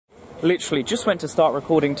literally just went to start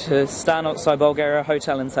recording to stand outside Bulgaria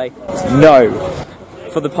Hotel and say no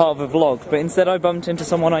for the part of a vlog, but instead I bumped into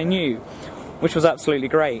someone I knew, which was absolutely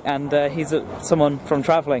great, and he's someone from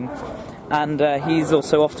travelling, and he's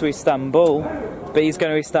also off to Istanbul, but he's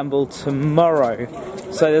going to Istanbul tomorrow,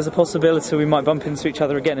 so there's a possibility we might bump into each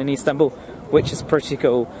other again in Istanbul, which is pretty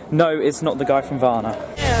cool. No, it's not the guy from Varna.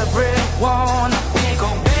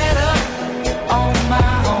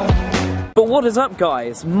 But what is up,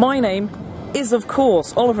 guys? My name is, of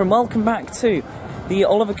course, Oliver, and welcome back to the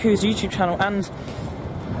Oliver Kuiz YouTube channel. And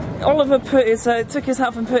Oliver took his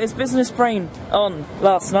hat and put his business brain on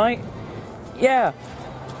last night. Yeah.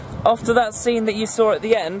 After that scene that you saw at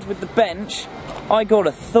the end with the bench, I got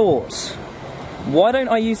a thought. Why don't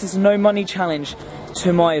I use this no money challenge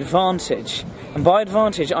to my advantage? And by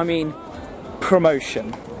advantage, I mean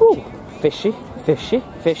promotion. Ooh, fishy, fishy,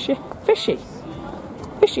 fishy, fishy.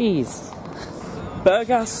 Fishies.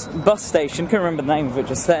 Burgas bus station, couldn't remember the name of it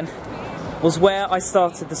just then, was where I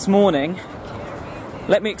started this morning.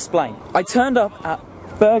 Let me explain. I turned up at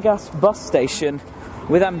Burgas bus station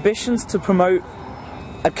with ambitions to promote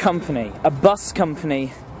a company, a bus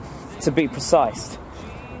company to be precise.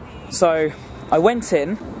 So I went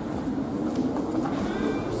in,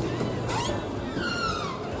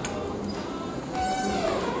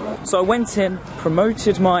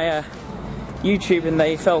 promoted my YouTube, and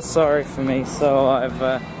they felt sorry for me, so I've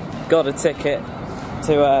got a ticket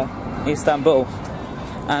to Istanbul.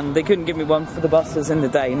 And they couldn't give me one for the buses in the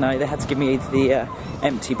day, no, they had to give me the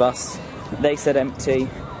empty bus. They said empty.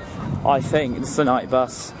 I think it's a night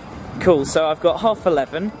bus. Cool, so I've got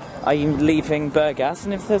 11:30, I'm leaving Burgas,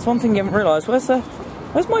 and if there's one thing you haven't realised,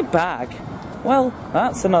 where's my bag? Well,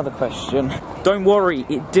 that's another question. Don't worry,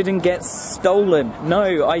 it didn't get stolen.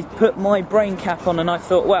 No, I put my brain cap on and I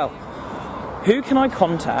thought, well, who can I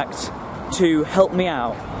contact to help me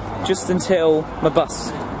out just until my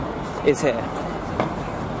bus is here?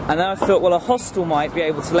 And then I thought, well, a hostel might be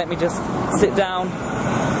able to let me just sit down,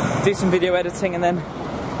 do some video editing, and then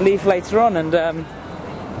leave later on. And,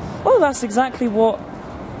 well, that's exactly what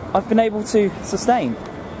I've been able to sustain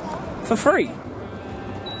for free.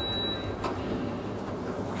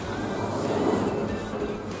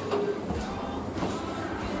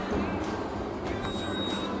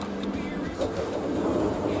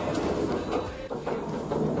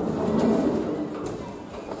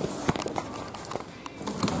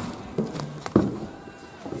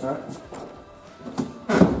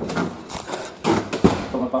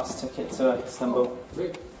 Got my bus ticket to Istanbul.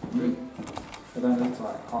 We're going to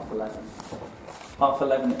like 11:30.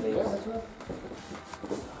 11:30 at least. Yeah, that's right.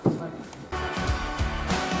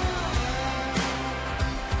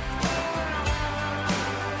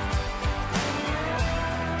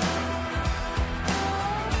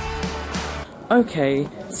 Okay,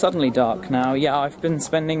 suddenly dark now. Yeah, I've been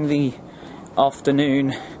spending the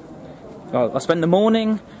afternoon, well, I spent the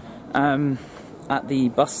morning at the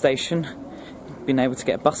bus station, been able to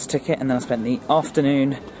get a bus ticket, and then I spent the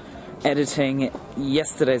afternoon editing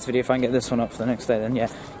yesterday's video. If I can get this one up for the next day, then yeah,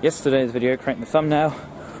 yesterday's video, creating the thumbnail,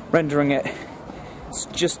 rendering it. It's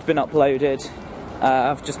just been uploaded.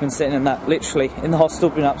 I've just been sitting in that, literally, in the hostel,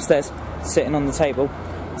 been upstairs, sitting on the table,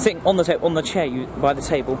 on the chair by the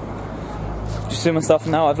table, just doing my stuff.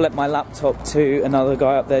 And now I've let my laptop to another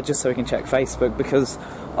guy up there just so he can check Facebook, because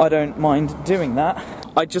I don't mind doing that.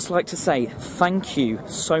 I'd just like to say thank you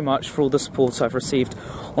so much for all the support I've received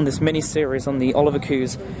on this mini-series on the Oliver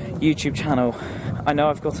Kuiz YouTube channel. I know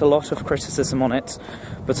I've got a lot of criticism on it,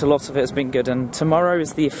 but a lot of it has been good, and tomorrow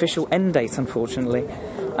is the official end date, unfortunately,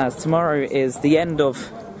 as tomorrow is the end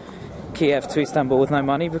of Kiev to Istanbul with no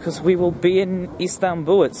money, because we will be in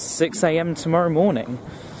Istanbul at 6 AM tomorrow morning,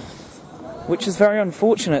 which is very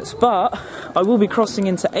unfortunate. But I will be crossing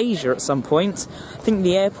into Asia at some point. I think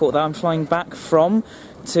the airport that I'm flying back from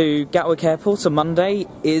to Gatwick Airport on Monday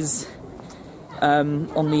is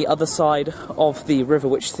on the other side of the river,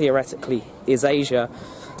 which theoretically is Asia.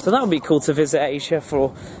 So that would be cool to visit Asia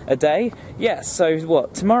for a day. Yeah, so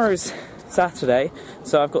what, tomorrow's Saturday,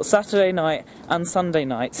 so I've got Saturday night and Sunday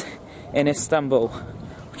night in Istanbul,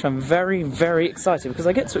 which I'm very, very excited, because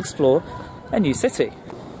I get to explore a new city.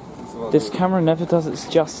 This camera never does its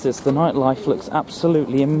justice. The nightlife looks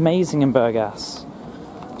absolutely amazing in Burgas.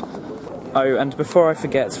 Oh, and before I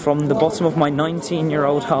forget, from the bottom of my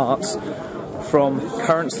 19-year-old heart, from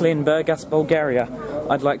currently in Burgas, Bulgaria,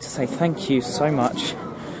 I'd like to say thank you so much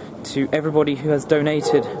to everybody who has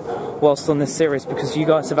donated whilst on this series, because you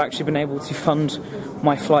guys have actually been able to fund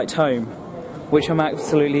my flight home, which I'm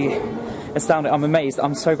absolutely astounded. I'm amazed.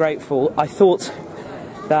 I'm so grateful. I thought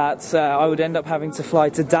that I would end up having to fly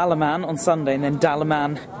to Dalaman on Sunday and then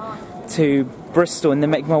Dalaman to Bristol and then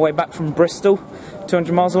make my way back from Bristol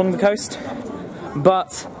 200 miles along the coast.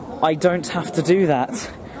 But I don't have to do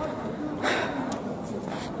that.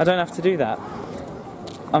 I don't have to do that.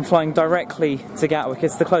 I'm flying directly to Gatwick.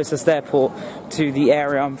 It's the closest airport to the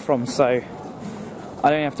area I'm from, so I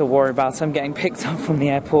don't have to worry about it. I'm getting picked up from the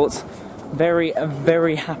airport. Very,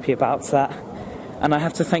 very happy about that. And I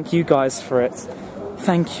have to thank you guys for it.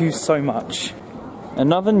 Thank you so much.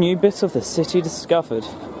 Another new bit of the city discovered.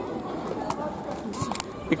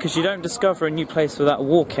 Because you don't discover a new place without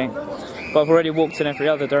walking. But I've already walked in every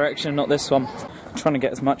other direction, not this one. I'm trying to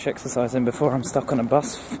get as much exercise in before I'm stuck on a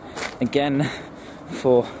bus again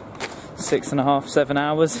for 6.5, 7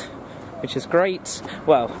 hours, which is great.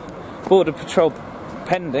 Well, border patrol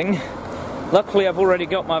pending. Luckily I've already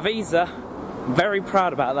got my visa. Very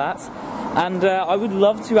proud about that. And I would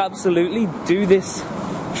love to absolutely do this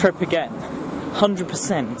trip again.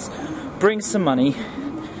 100%. Bring some money,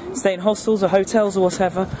 stay in hostels or hotels or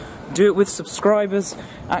whatever, do it with subscribers,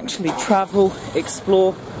 actually travel,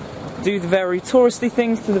 explore, do the very touristy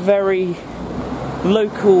things to the very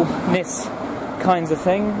localness kinds of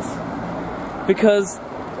things. Because,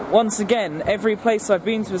 once again, every place I've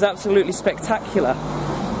been to is absolutely spectacular.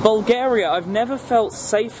 Bulgaria, I've never felt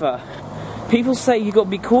safer. People say you've got to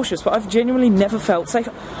be cautious, but I've genuinely never felt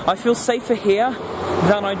safer. I feel safer here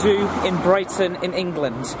than I do in Brighton, in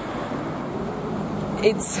England.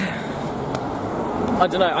 It's... I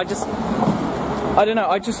don't know,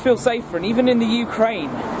 I just feel safer. And even in the Ukraine,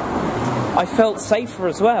 I felt safer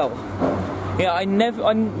as well. Yeah, I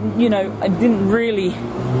didn't really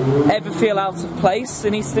ever feel out of place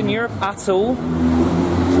in Eastern Europe at all.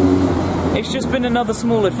 It's just been another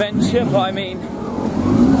small adventure, but I mean,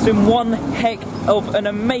 it's been one heck of an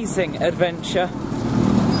amazing adventure.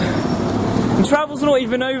 And travel's not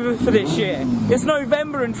even over for this year. It's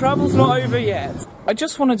November and travel's not over yet. I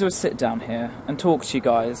just want to do a sit down here and talk to you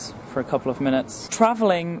guys for a couple of minutes.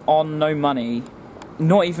 Travelling on no money,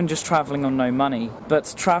 not even just travelling on no money,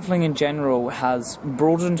 but travelling in general has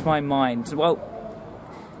broadened my mind. Well,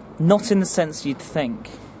 not in the sense you'd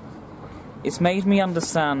think. It's made me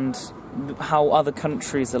understand how other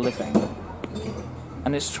countries are living.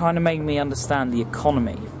 And it's trying to make me understand the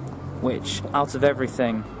economy, which, out of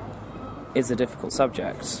everything, is a difficult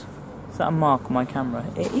subject. Is that a mark on my camera?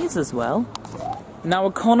 It is as well. Now,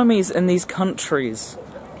 economies in these countries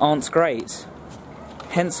aren't great.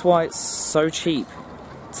 Hence why it's so cheap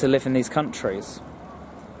to live in these countries.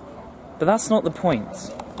 But that's not the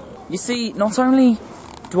point. You see, not only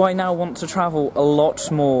do I now want to travel a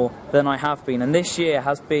lot more than I have been, and this year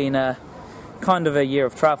has been a kind of a year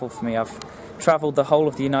of travel for me. I've travelled the whole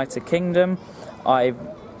of the United Kingdom. I've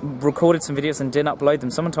recorded some videos and didn't upload them.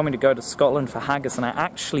 Someone told me to go to Scotland for haggis, and I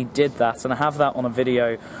actually did that, and I have that on a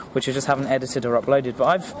video which I just haven't edited or uploaded. But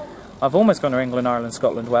I've almost gone to England, Ireland,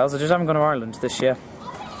 Scotland, Wales. I just haven't gone to Ireland this year.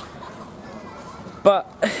 But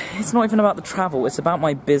it's not even about the travel, it's about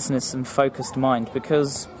my business and focused mind,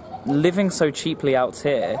 because living so cheaply out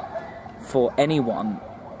here for anyone,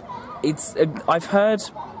 I've heard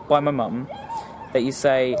by my mum that you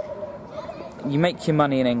say you make your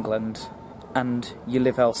money in England and you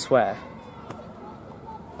live elsewhere.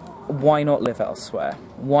 Why not live elsewhere?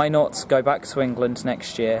 Why not go back to England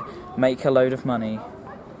next year, make a load of money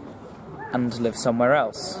and live somewhere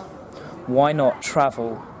else? Why not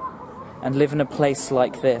travel and live in a place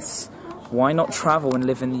like this? Why not travel and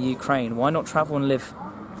live in the Ukraine? Why not travel and live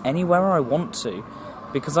anywhere I want to?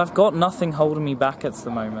 Because I've got nothing holding me back at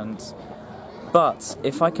the moment. But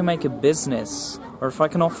if I can make a business, or if I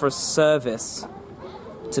can offer a service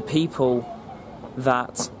to people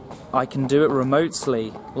that I can do it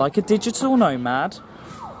remotely, like a digital nomad,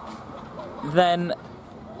 then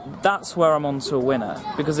that's where I'm onto a winner.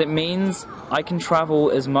 Because it means I can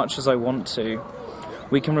travel as much as I want to.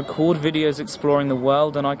 We can record videos exploring the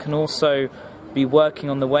world, and I can also be working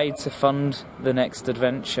on the way to fund the next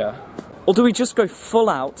adventure. Or do we just go full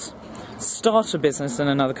out, start a business in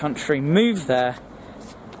another country, move there,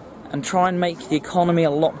 and try and make the economy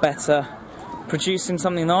a lot better, producing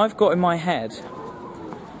something that I've got in my head?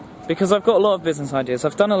 Because I've got a lot of business ideas.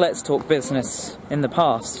 I've done a Let's Talk business in the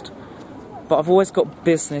past, but I've always got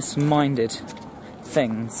business-minded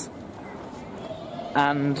things.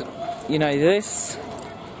 And, you know, this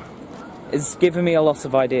is giving me a lot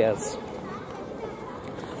of ideas.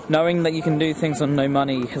 Knowing that you can do things on no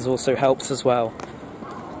money has also helped as well.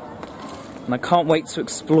 And I can't wait to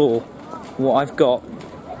explore what I've got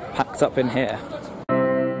packed up in here.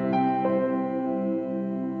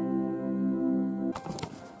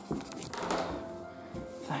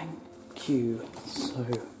 Thank you so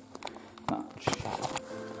much.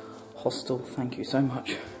 Hostel, thank you so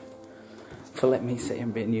much. for letting me sit here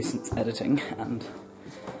and be a nuisance editing and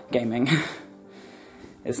gaming.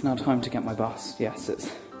 It's now time to get my bus. Yes,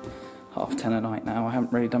 it's 10:30 at night now. I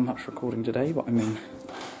haven't really done much recording today, but I mean,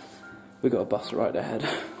 we got a bus right ahead.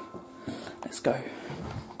 Let's go.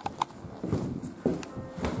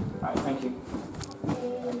 Alright, thank you.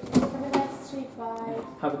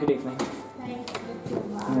 Have a good evening. Thank you.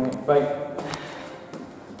 Bye.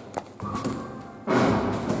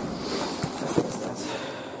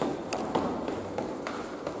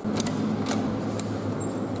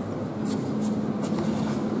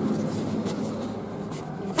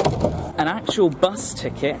 An actual bus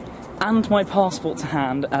ticket and my passport to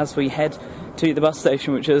hand as we head to the bus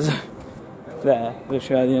station, which is there,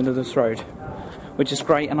 literally at the end of this road, which is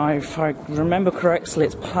great. And if I remember correctly,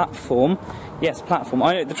 it's platform. Yes, platform.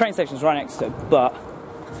 I know the train station is right next to it, but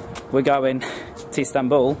we're going to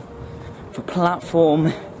Istanbul for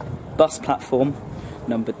bus platform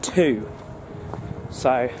number 2.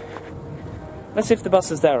 So let's see if the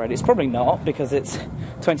bus is there already. It's probably not, because it's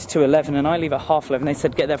 22:11 and I leave at 11:30. They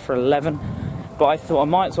said get there for 11, but I thought I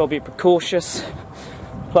might as well be precautious.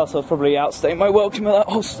 Plus I'll probably outstay my welcome at that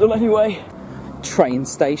hostel anyway. Train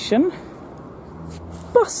station.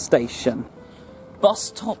 Bus station. Bus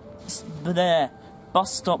stop there.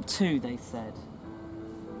 Bus stop 2, they said.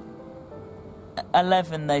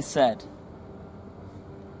 11, they said.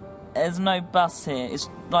 There's no bus here. It's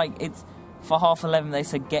like, it's for 11:30. They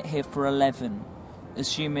said get here for 11.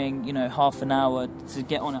 Assuming, you know, half an hour to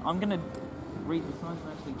get on it. I'm gonna read the signs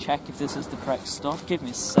and actually check if this is the correct stop. Give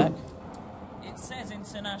me a sec. It says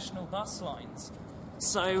international bus lines.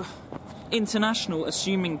 So, international,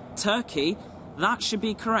 assuming Turkey, that should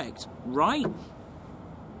be correct, right?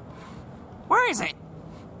 Where is it?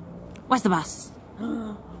 Where's the bus?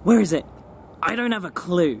 Where is it? I don't have a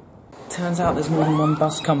clue. Turns out there's more than one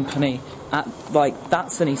bus company at, like,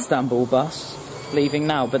 that's an Istanbul bus leaving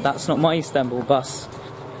now, but that's not my Istanbul bus.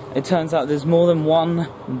 It turns out there's more than one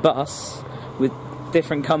bus with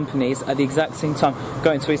different companies at the exact same time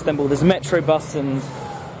going to Istanbul. There's a metro bus and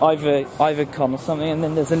Ivacon or something, and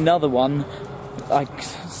then there's another one, like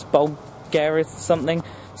Bulgaria or something.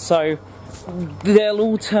 So they'll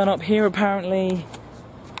all turn up here apparently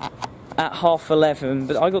at 11:30,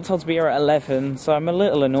 but I got told to be here at 11, so I'm a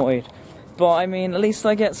little annoyed. But I mean, at least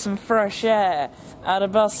I get some fresh air at a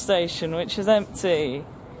bus station which is empty.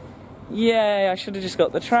 Yay, I should have just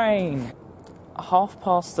got the train.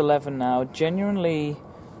 11:30 now, genuinely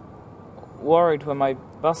worried where my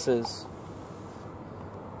bus is.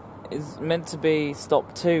 It's meant to be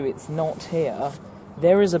stop 2, it's not here.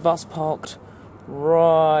 There is a bus parked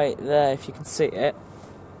right there, if you can see it.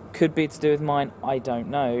 Could be to do with mine, I don't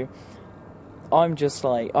know. I'm just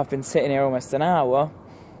like, I've been sitting here almost an hour,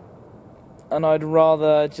 and I'd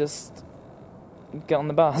rather just get on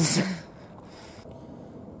the bus.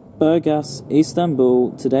 Burgas,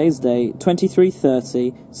 Istanbul, today's date,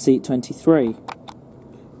 23:30, seat 23.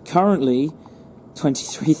 Currently,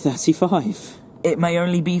 23:35. It may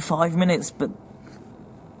only be 5 minutes, but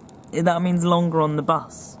that means longer on the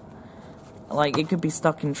bus. Like, it could be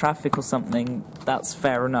stuck in traffic or something, that's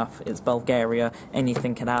fair enough. It's Bulgaria,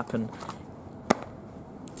 anything can happen.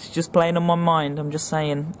 It's just playing on my mind, I'm just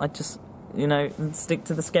saying, I just, you know, stick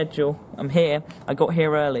to the schedule. I'm here, I got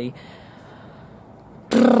here early.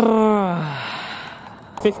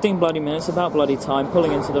 15 bloody minutes, about bloody time,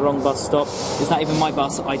 pulling into the wrong bus stop. Is that even my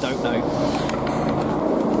bus? I don't know.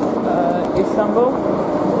 Istanbul?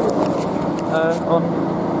 On...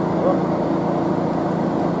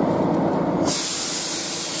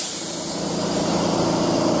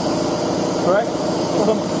 Correct? This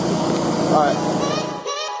one? Alright.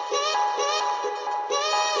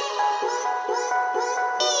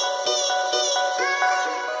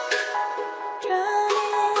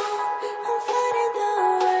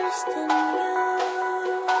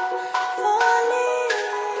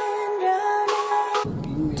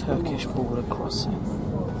 Turkish border crossing.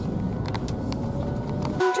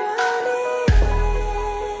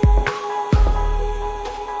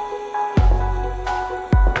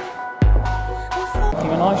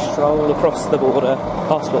 Taking a nice stroll across the border,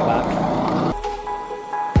 passport back.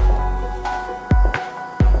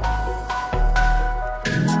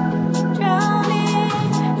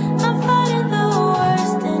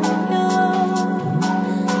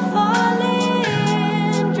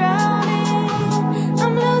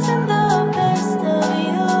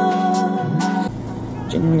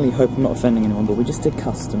 Genuinely hope I'm not offending anyone, but we just did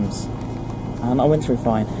customs and I went through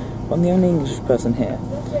fine. But I'm the only English person here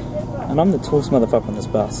and I'm the tallest motherfucker on this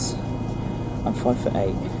bus. I'm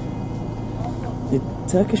 5'8". Did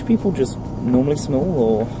Turkish people just normally small,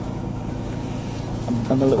 or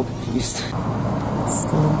I'm a little confused.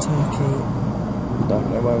 Still in Turkey. Don't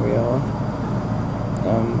know where we are.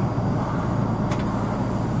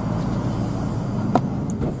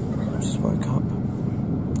 I just woke up.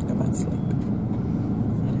 Go back to sleep.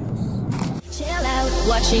 Adios. Chill out,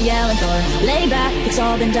 what you yelling for? Lay back, it's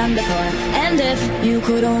all been done before. And if you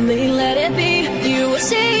could only let it be, you would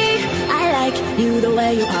see I like you the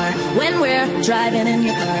way you are. When we're driving in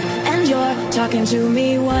your car and you're talking to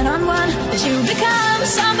me one-on-one, but you become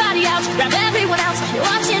somebody else, grab everyone else, you're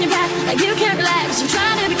watching your back like you can't relax. You